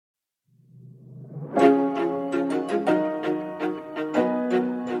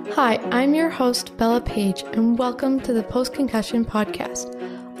Hi, I'm your host, Bella Page, and welcome to the Post-Concussion Podcast,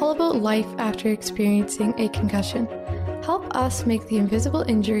 all about life after experiencing a concussion. Help us make the invisible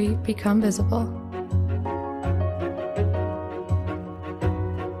injury become visible.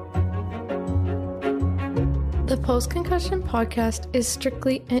 The Post-Concussion Podcast is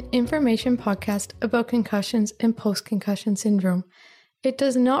strictly an information podcast about concussions and post-concussion syndrome. It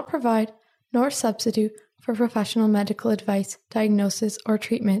does not provide nor substitute for professional medical advice, diagnosis, or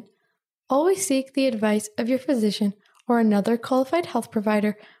treatment. Always seek the advice of your physician or another qualified health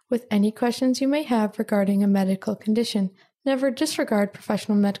provider with any questions you may have regarding a medical condition. Never disregard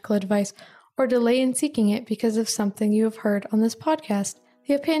professional medical advice or delay in seeking it because of something you have heard on this podcast.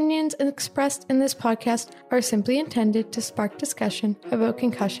 The opinions expressed in this podcast are simply intended to spark discussion about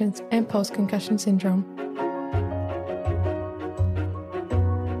concussions and post-concussion syndrome.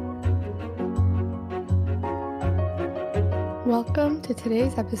 Welcome to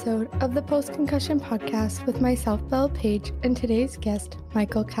today's episode of the Post-Concussion Podcast with myself, Belle Page, and today's guest,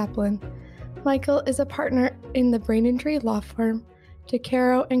 Michael Kaplen. Michael is a partner in the brain injury law firm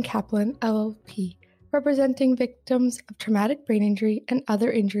DeCaro and Kaplen, LLP, representing victims of traumatic brain injury and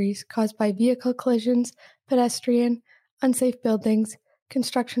other injuries caused by vehicle collisions, pedestrian, unsafe buildings,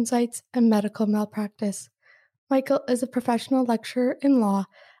 construction sites, and medical malpractice. Michael is a professional lecturer in law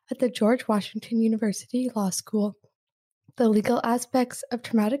at the George Washington University Law School, the legal aspects of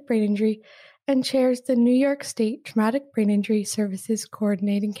traumatic brain injury, and chairs the New York State Traumatic Brain Injury Services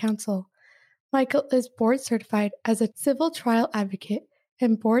Coordinating Council. Michael is board certified as a civil trial advocate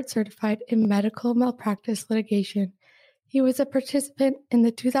and board certified in medical malpractice litigation. He was a participant in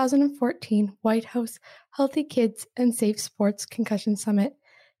the 2014 White House Healthy Kids and Safe Sports Concussion Summit.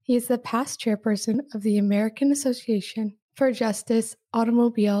 He is the past chairperson of the American Association for Justice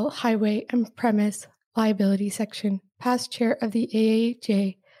Automobile, Highway, and Premise Liability Section, past chair of the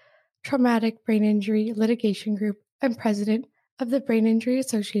AAJ Traumatic Brain Injury Litigation Group, and president of the Brain Injury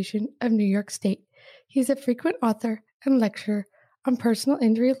Association of New York State. He's a frequent author and lecturer on personal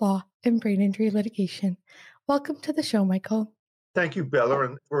injury law and brain injury litigation. Welcome to the show, Michael. Thank you, Bella,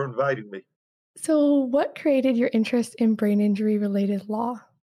 for inviting me. So what created your interest in brain injury-related law?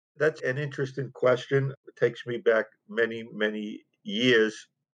 That's an interesting question. It takes me back many, many years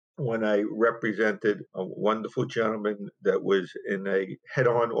when I represented a wonderful gentleman that was in a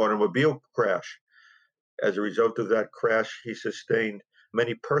head-on automobile crash. As a result of that crash, he sustained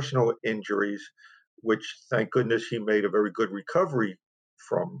many personal injuries, which, thank goodness, he made a very good recovery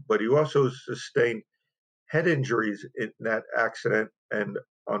from. But he also sustained head injuries in that accident. And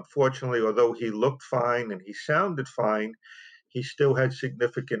unfortunately, although he looked fine and he sounded fine, he still had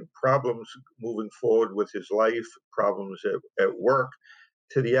significant problems moving forward with his life, problems at work.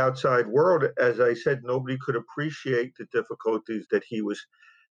 To the outside world, as I said, nobody could appreciate the difficulties that he was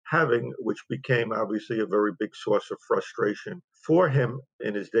having, which became obviously a very big source of frustration for him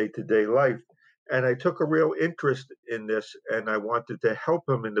in his day-to-day life. And I took a real interest in this, and I wanted to help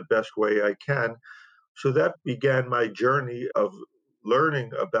him in the best way I can. So that began my journey of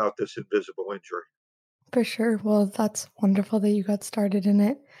learning about this invisible injury. For sure. Well, that's wonderful that you got started in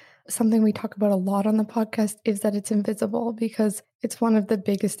it. Something we talk about a lot on the podcast is that it's invisible, because it's one of the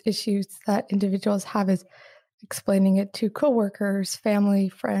biggest issues that individuals have is explaining it to coworkers, family,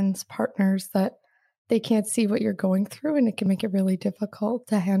 friends, partners, that they can't see what you're going through, and it can make it really difficult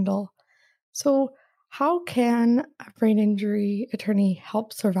to handle. So how can a brain injury attorney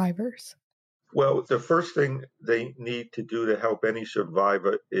help survivors? Well, the first thing they need to do to help any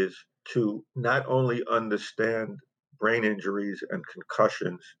survivor is to not only understand brain injuries and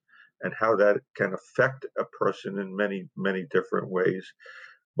concussions and how that can affect a person in many, many different ways,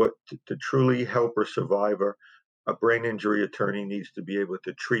 but to truly help a survivor, a brain injury attorney needs to be able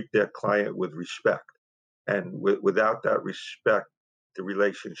to treat their client with respect. And without that respect, the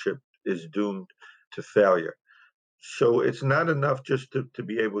relationship is doomed to failure. So it's not enough just to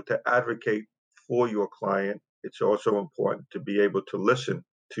be able to advocate for your client. It's also important to be able to listen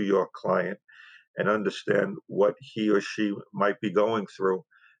to your client and understand what he or she might be going through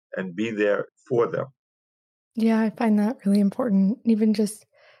and be there for them. Yeah, I find that really important. Even just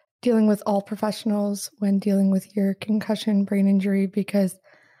dealing with all professionals when dealing with your concussion brain injury, because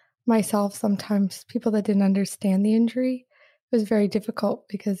myself, sometimes people that didn't understand the injury, it was very difficult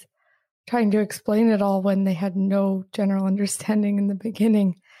because trying to explain it all when they had no general understanding in the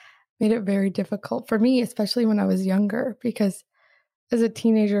beginning made it very difficult for me, especially when I was younger, because as a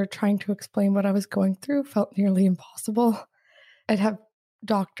teenager, trying to explain what I was going through felt nearly impossible. I'd have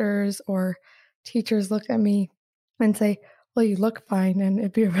doctors or teachers look at me and say, well, you look fine. And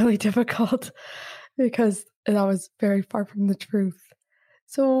it'd be really difficult because that was very far from the truth.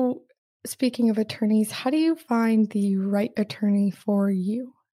 So, speaking of attorneys, how do you find the right attorney for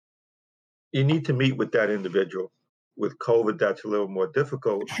you? You need to meet with that individual. With COVID, that's a little more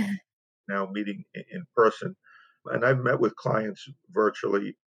difficult now meeting in person. And I've met with clients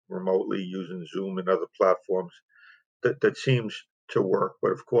virtually, remotely using Zoom and other platforms that seems to work.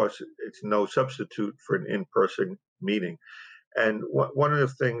 But of course, it's no substitute for an in person meeting. And one of the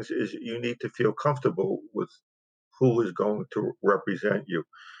things is you need to feel comfortable with who is going to represent you.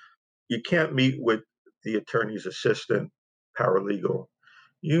 You can't meet with the attorney's assistant, paralegal.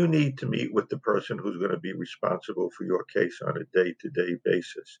 You need to meet with the person who's going to be responsible for your case on a day to day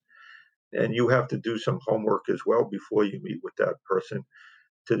basis. And you have to do some homework as well before you meet with that person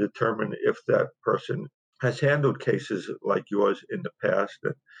to determine if that person has handled cases like yours in the past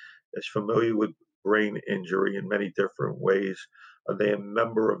and is familiar with brain injury in many different ways. Are they a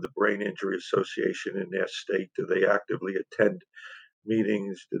member of the Brain Injury Association in their state? Do they actively attend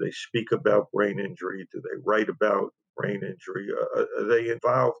meetings? Do they speak about brain injury? Do they write about brain injury? Are they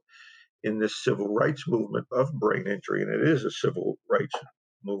involved in this civil rights movement of brain injury? And it is a civil rights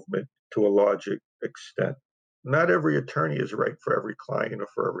movement to a large extent. Not every attorney is right for every client or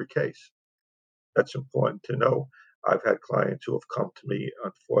for every case. That's important to know. I've had clients who have come to me,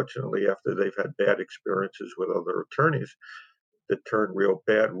 unfortunately, after they've had bad experiences with other attorneys that turned real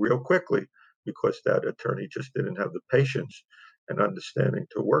bad real quickly because that attorney just didn't have the patience and understanding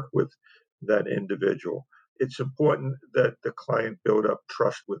to work with that individual. It's important that the client build up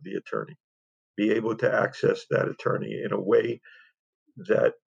trust with the attorney, be able to access that attorney in a way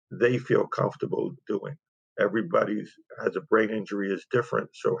that they feel comfortable doing. Everybody has a brain injury is different,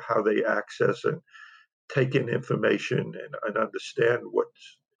 so how they access and take in information and understand what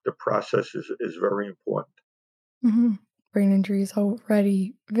the process is very important. hmm Brain injury is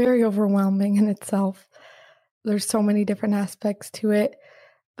already very overwhelming in itself. There's so many different aspects to it.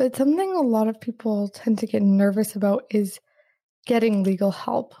 But something a lot of people tend to get nervous about is getting legal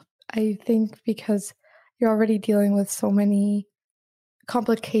help. I think because you're already dealing with so many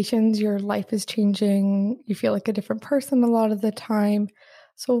complications, your life is changing, you feel like a different person a lot of the time.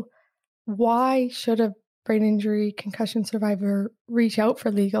 So, why should a brain injury concussion survivor reach out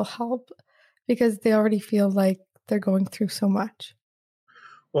for legal help? Because they already feel like they're going through so much.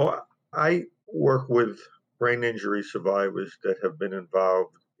 Well, I work with brain injury survivors that have been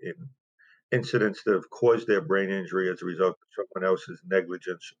involved in incidents that have caused their brain injury as a result of someone else's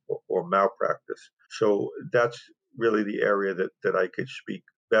negligence or malpractice. So that's really the area that I could speak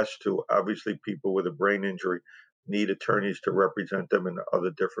best to. Obviously, people with a brain injury need attorneys to represent them in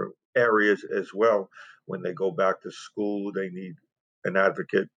other different areas as well. When they go back to school, they need an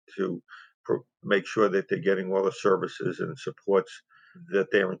advocate to make sure that they're getting all the services and supports that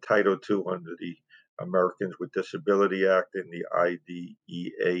they're entitled to under the Americans with Disability Act and the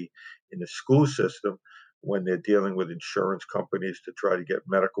IDEA in the school system when they're dealing with insurance companies to try to get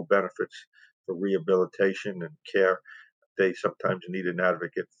medical benefits for rehabilitation and care. They sometimes need an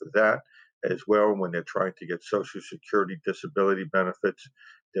advocate for that as well. When they're trying to get Social Security disability benefits,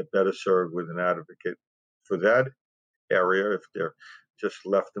 they're better served with an advocate for that area. If they're just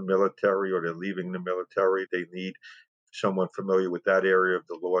left the military or they're leaving the military, they need someone familiar with that area of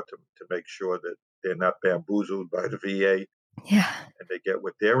the law to make sure that they're not bamboozled by the VA Yeah. and they get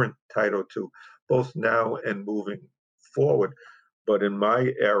what they're entitled to, both now and moving forward. But in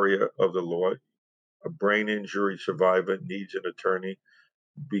my area of the law, a brain injury survivor needs an attorney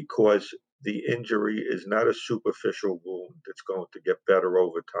because the injury is not a superficial wound that's going to get better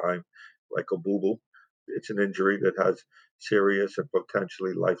over time, like a boo-boo. It's an injury that has serious and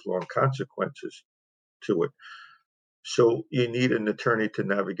potentially lifelong consequences to it. So you need an attorney to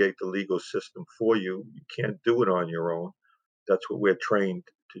navigate the legal system for you. You can't do it on your own. That's what we're trained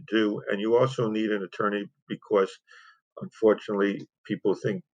to do. And you also need an attorney because, unfortunately, people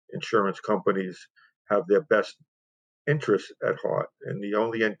think insurance companies have their best interests at heart. And the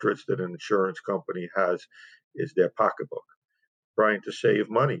only interest that an insurance company has is their pocketbook, trying to save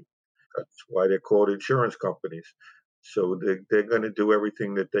money. That's why they're called insurance companies. So they're going to do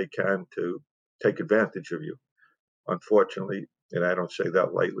everything that they can to take advantage of you, unfortunately. And I don't say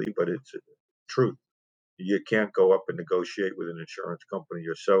that lightly, but it's truth. You can't go up and negotiate with an insurance company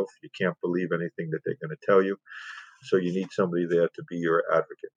yourself. You can't believe anything that they're going to tell you. So you need somebody there to be your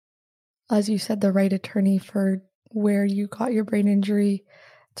advocate. As you said, the right attorney for where you got your brain injury.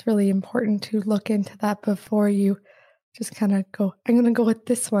 It's really important to look into that before you just kind of go, I'm going to go with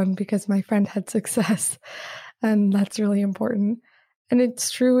this one because my friend had success. And that's really important. And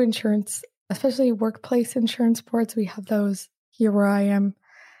it's true, insurance, especially workplace insurance boards, we have those here where I am.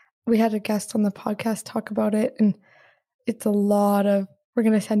 We had a guest on the podcast talk about it, and it's a lot of we're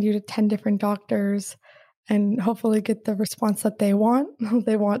going to send you to 10 different doctors and hopefully get the response that they want.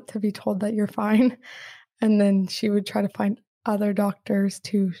 They want to be told that you're fine. And then she would try to find other doctors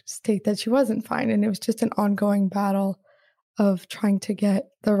to state that she wasn't fine. And it was just an ongoing battle of trying to get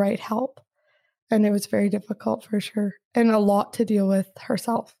the right help. And it was very difficult for sure, and a lot to deal with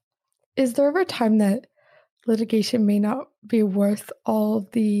herself. Is there ever a time that litigation may not be worth all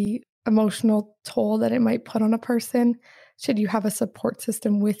of the emotional toll that it might put on a person? Should you have a support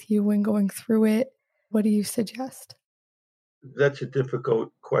system with you when going through it? What do you suggest? That's a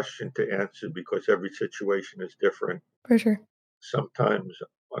difficult question to answer because every situation is different. For sure. Sometimes,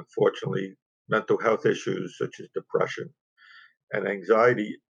 unfortunately, mental health issues such as depression and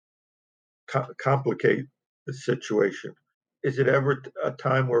anxiety complicate the situation. Is it ever a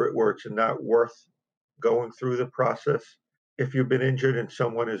time where it's not worth going through the process? If you've been injured and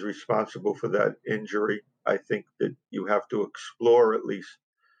someone is responsible for that injury, I think that you have to explore at least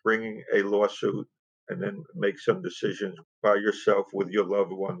bringing a lawsuit and then make some decisions by yourself with your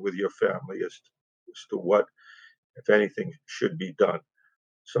loved one, with your family as to what, if anything, should be done.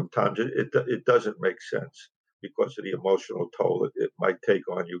 Sometimes it doesn't make sense because of the emotional toll it might take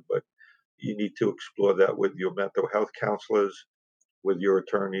on you, but you need to explore that with your mental health counselors, with your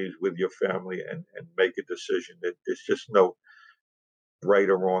attorneys, with your family, and make a decision. There's just no right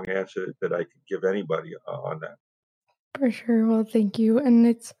or wrong answer that I could give anybody on that. For sure. Well, thank you. And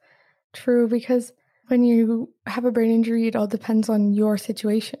it's true because when you have a brain injury, it all depends on your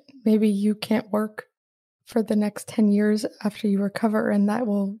situation. Maybe you can't work for the next 10 years after you recover, and that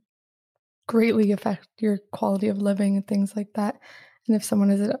will greatly affect your quality of living and things like that. And if someone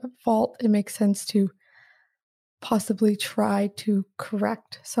is at fault, it makes sense to possibly try to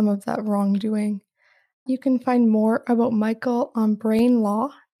correct some of that wrongdoing. You can find more about Michael on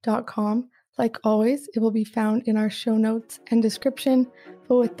brainlaw.com. Like always, it will be found in our show notes and description.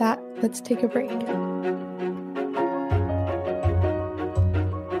 But with that, let's take a break.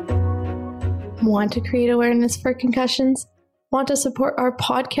 Want to create awareness for concussions? Want to support our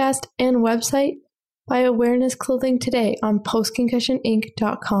podcast and website? Buy awareness clothing today on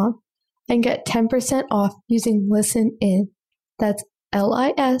postconcussioninc.com and get 10% off using Listen In. That's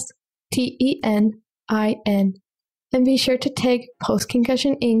LISTENIN. And be sure to tag Post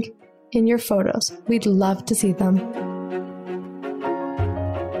Concussion Inc. in your photos. We'd love to see them.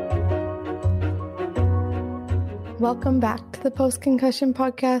 Welcome back to the Post Concussion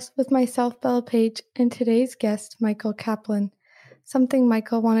Podcast with myself, Bella Page, and today's guest, Michael Kaplen. Something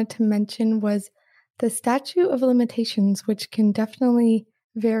Michael wanted to mention was the statute of limitations, which can definitely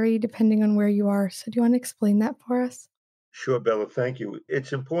vary depending on where you are. So do you want to explain that for us? Sure, Bella, thank you.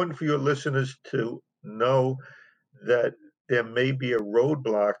 It's important for your listeners to know that there may be a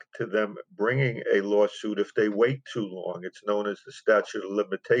roadblock to them bringing a lawsuit if they wait too long. It's known as the statute of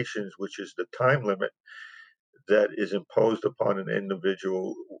limitations, which is the time limit that is imposed upon an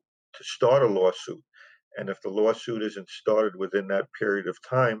individual to start a lawsuit. And if the lawsuit isn't started within that period of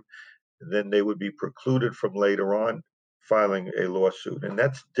time, then they would be precluded from later on filing a lawsuit. And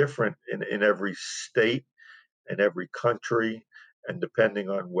that's different in every state and every country. And depending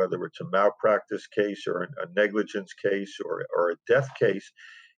on whether it's a malpractice case or a negligence case or a death case,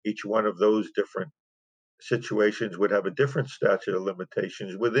 each one of those different situations would have a different statute of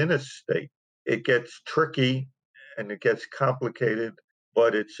limitations within a state. It gets tricky and it gets complicated,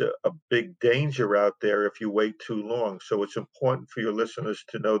 but it's a big danger out there if you wait too long. So it's important for your listeners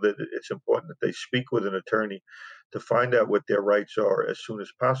to know that it's important that they speak with an attorney to find out what their rights are as soon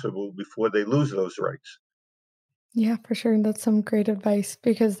as possible before they lose those rights. Yeah, for sure. That's some great advice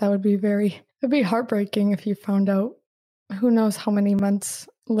because that would be it'd be heartbreaking if you found out who knows how many months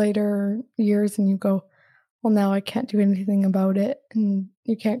later, years, and you go, well, now I can't do anything about it, and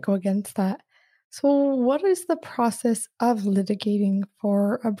you can't go against that. So what is the process of litigating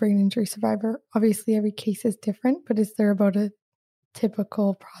for a brain injury survivor? Obviously, every case is different, but is there about a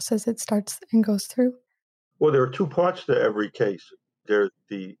typical process it starts and goes through? Well, there are two parts to every case. There's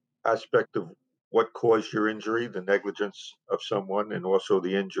the aspect of what caused your injury, the negligence of someone, and also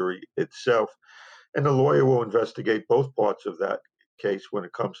the injury itself. And the lawyer will investigate both parts of that case when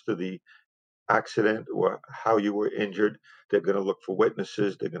it comes to the accident or how you were injured. They're going to look for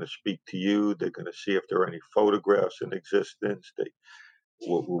witnesses. They're going to speak to you. They're going to see if there are any photographs in existence. They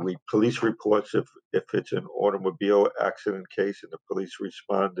will read police reports if it's an automobile accident case and the police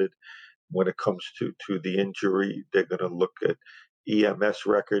responded. When it comes to the injury, they're going to look at EMS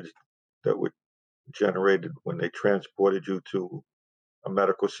records that were generated when they transported you to a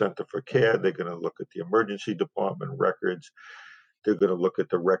medical center for care. They're going to look at the emergency department records. They're going to look at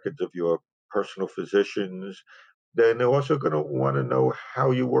the records of your personal physicians. Then they're also going to want to know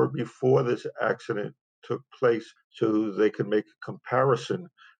how you were before this accident took place so they can make a comparison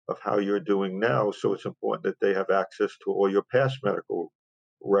of how you're doing now. So it's important that they have access to all your past medical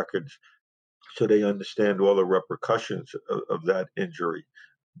records so they understand all the repercussions of that injury,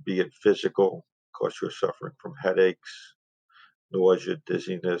 be it physical, because you're suffering from headaches, nausea,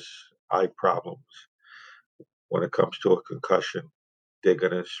 dizziness, eye problems. When it comes to a concussion, they're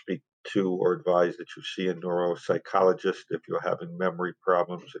going to speak to or advise that you see a neuropsychologist if you're having memory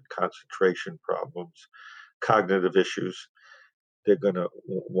problems and concentration problems, cognitive issues. They're going to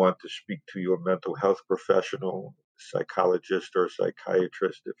want to speak to your mental health professional, psychologist or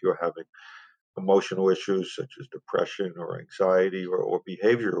psychiatrist if you're having emotional issues such as depression or anxiety or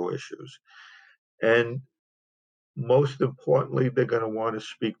behavioral issues. And most importantly, they're going to want to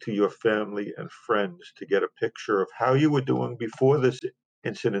speak to your family and friends to get a picture of how you were doing before this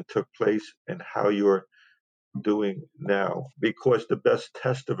incident took place and how you're doing now. Because the best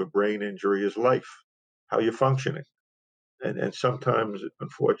test of a brain injury is life, how you're functioning. And sometimes,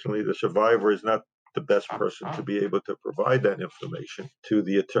 unfortunately, the survivor is not the best person to be able to provide that information to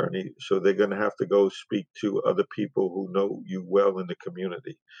the attorney. So they're going to have to go speak to other people who know you well in the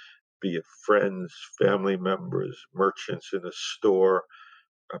community, be it friends, family members, merchants in a store,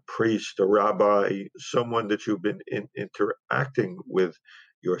 a priest, a rabbi, someone that you've been interacting with,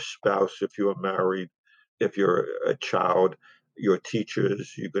 your spouse if you're married, if you're a child, your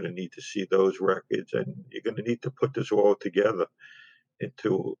teachers. You're going to need to see those records, and you're going to need to put this all together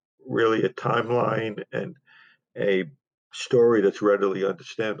into really a timeline and a story that's readily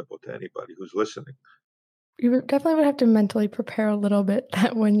understandable to anybody who's listening. Definitely would have to mentally prepare a little bit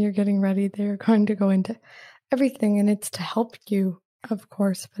that when you're getting ready, they're going to go into everything, and it's to help you, of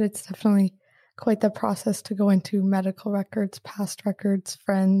course, but it's definitely quite the process to go into medical records, past records,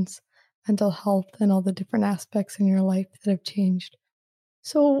 friends, mental health, and all the different aspects in your life that have changed.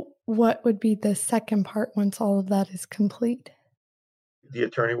 So, what would be the second part once all of that is complete? The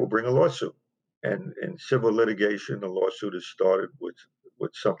attorney will bring a lawsuit. And in civil litigation, a lawsuit is started with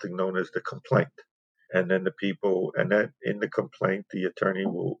something known as the complaint. And then the people, and then in the complaint, the attorney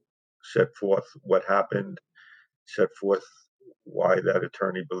will set forth what happened, set forth why that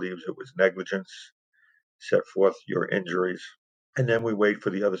attorney believes it was negligence, set forth your injuries. And then we wait for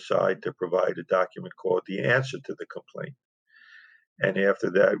the other side to provide a document called the answer to the complaint. And after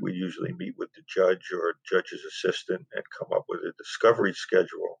that, we usually meet with the judge or judge's assistant and come up with a discovery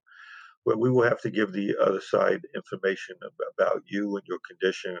schedule where we will have to give the other side information about you and your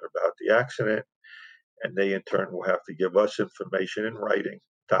condition, about the accident. And they, in turn, will have to give us information in writing,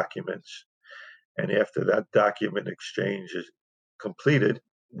 documents. And after that document exchange is completed,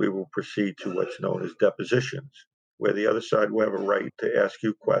 we will proceed to what's known as depositions, where the other side will have a right to ask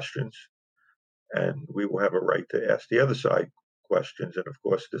you questions, and we will have a right to ask the other side questions. And of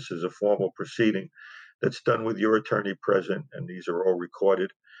course, this is a formal proceeding that's done with your attorney present, and these are all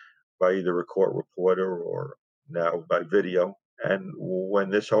recorded by either a court reporter or now by video. And when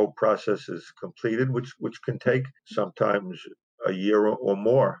this whole process is completed, which can take sometimes a year or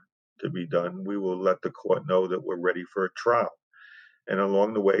more to be done, we will let the court know that we're ready for a trial. And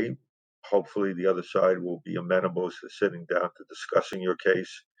along the way, hopefully the other side will be amenable to sitting down to discussing your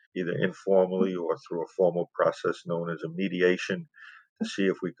case, either informally or through a formal process known as a mediation, to see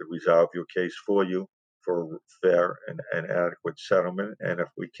if we could resolve your case for you for a fair and adequate settlement. And if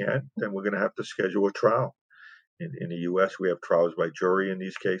we can't, then we're going to have to schedule a trial. In the US, we have trials by jury in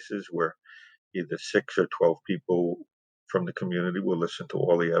these cases where either 6 or 12 people from the community will listen to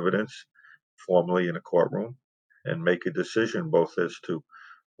all the evidence formally in a courtroom and make a decision both as to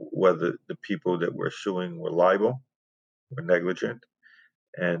whether the people that we're suing were liable, were negligent,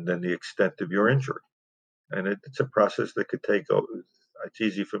 and then the extent of your injury. And it's a process that could take, it's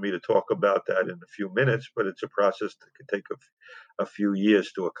easy for me to talk about that in a few minutes, but it's a process that could take a few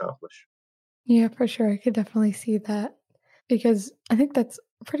years to accomplish. Yeah, for sure. I could definitely see that because I think that's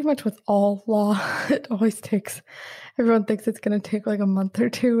pretty much with all law. It always takes, everyone thinks it's going to take like a month or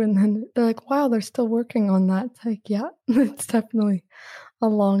two, and then they're like, wow, they're still working on that. It's like, yeah, it's definitely a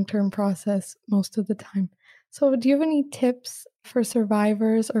long term process most of the time. So, do you have any tips for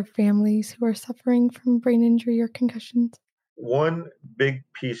survivors or families who are suffering from brain injury or concussions? One big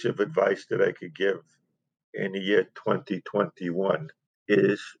piece of advice that I could give in the year 2021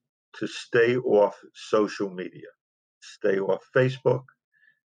 is to stay off social media, stay off Facebook,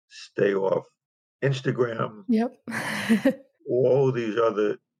 stay off Instagram, Yep. all these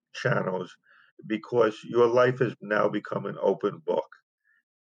other channels, because your life has now become an open book.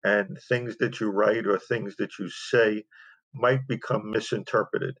 And things that you write or things that you say might become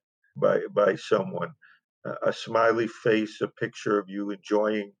misinterpreted by someone. a smiley face, a picture of you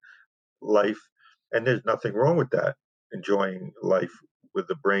enjoying life. And there's nothing wrong with that, enjoying life with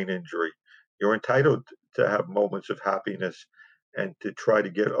a brain injury. You're entitled to have moments of happiness and to try to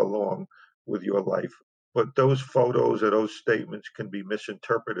get along with your life. But those photos or those statements can be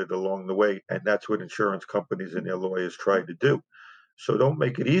misinterpreted along the way. And that's what insurance companies and their lawyers try to do. So don't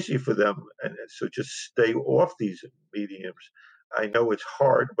make it easy for them. And so just stay off these mediums. I know it's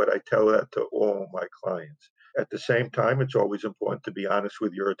hard, but I tell that to all my clients. At the same time, it's always important to be honest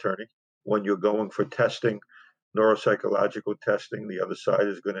with your attorney. When you're going for testing, neuropsychological testing, the other side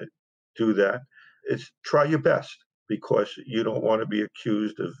is going to do that. Is try your best, because you don't want to be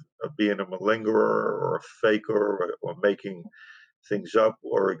accused of being a malingerer or a faker, or making things up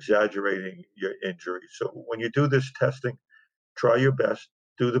or exaggerating your injury. So when you do this testing, try your best,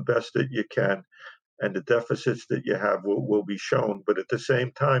 do the best that you can, and the deficits that you have will be shown. But at the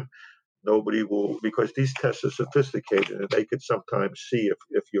same time, nobody will, because these tests are sophisticated and they could sometimes see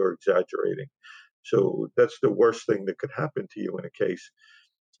if you're exaggerating. So that's the worst thing that could happen to you in a case,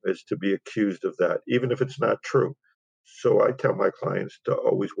 is to be accused of that, even if it's not true. So I tell my clients to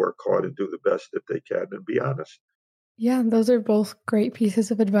always work hard and do the best that they can and be honest. Yeah, those are both great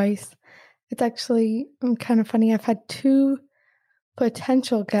pieces of advice. It's actually kind of funny. I've had 2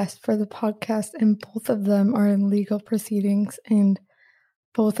 potential guests for the podcast, and both of them are in legal proceedings, and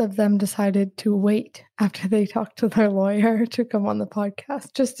both of them decided to wait after they talked to their lawyer to come on the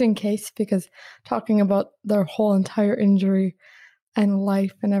podcast, just in case, because talking about their whole entire injury and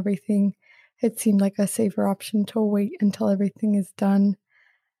life and everything, it seemed like a safer option to wait until everything is done.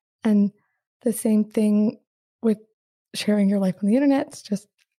 And the same thing with sharing your life on the internet. It's just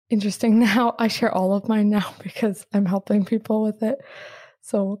interesting now. I share all of mine now because I'm helping people with it.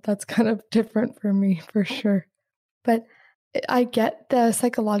 So that's kind of different for me, for sure. But I get the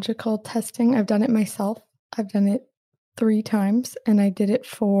psychological testing. I've done it myself. I've done it 3 times, and I did it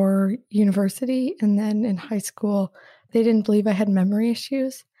for university. And then in high school, they didn't believe I had memory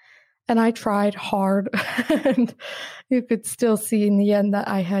issues. And I tried hard, and you could still see in the end that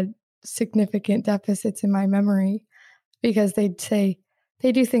I had significant deficits in my memory, because they'd say,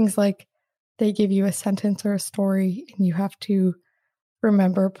 they do things like they give you a sentence or a story and you have to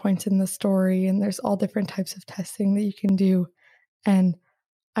remember points in the story, and there's all different types of testing that you can do. And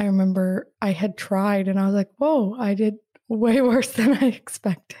I remember I had tried and I was like, whoa, I did way worse than I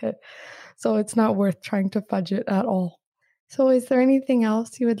expected. So it's not worth trying to fudge it at all. So is there anything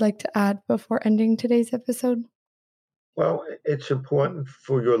else you would like to add before ending today's episode? Well, it's important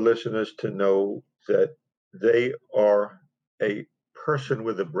for your listeners to know that they are a person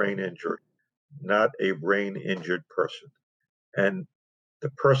with a brain injury, not a brain injured person. And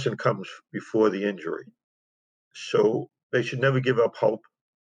the person comes before the injury. So they should never give up hope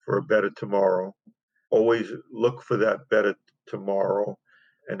for a better tomorrow. Always look for that better tomorrow,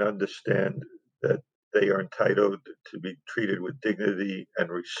 and understand that they are entitled to be treated with dignity and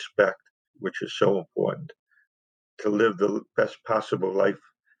respect, which is so important, to live the best possible life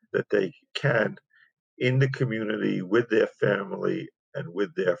that they can in the community, with their family, and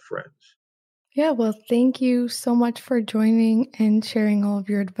with their friends. Yeah, well, thank you so much for joining and sharing all of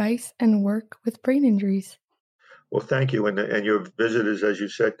your advice and work with brain injuries. Well, thank you. And your visitors, as you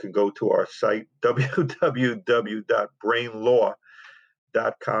said, can go to our site,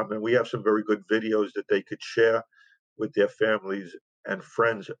 www.brainlaw.com. And we have some very good videos that they could share with their families and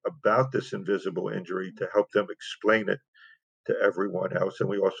friends about this invisible injury to help them explain it to everyone else. And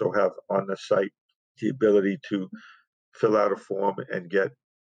we also have on the site the ability to fill out a form and get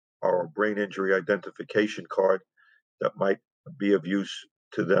our brain injury identification card that might be of use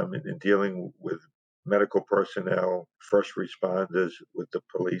to them in dealing with medical personnel, first responders, with the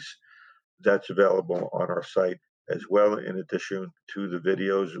police. That's available on our site as well, in addition to the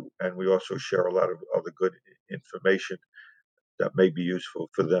videos. And we also share a lot of other good information that may be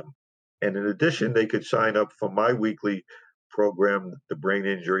useful for them. And in addition, they could sign up for my weekly program, The Brain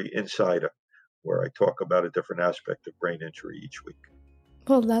Injury Insider, where I talk about a different aspect of brain injury each week.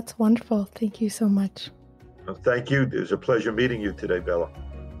 Well, that's wonderful. Thank you so much. Well, thank you. It was a pleasure meeting you today, Bella.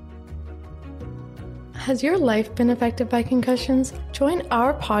 Has your life been affected by concussions? Join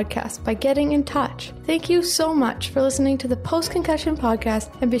our podcast by getting in touch. Thank you so much for listening to the Post-Concussion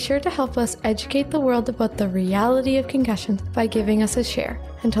Podcast, and be sure to help us educate the world about the reality of concussions by giving us a share.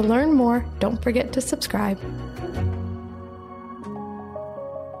 And to learn more, don't forget to subscribe.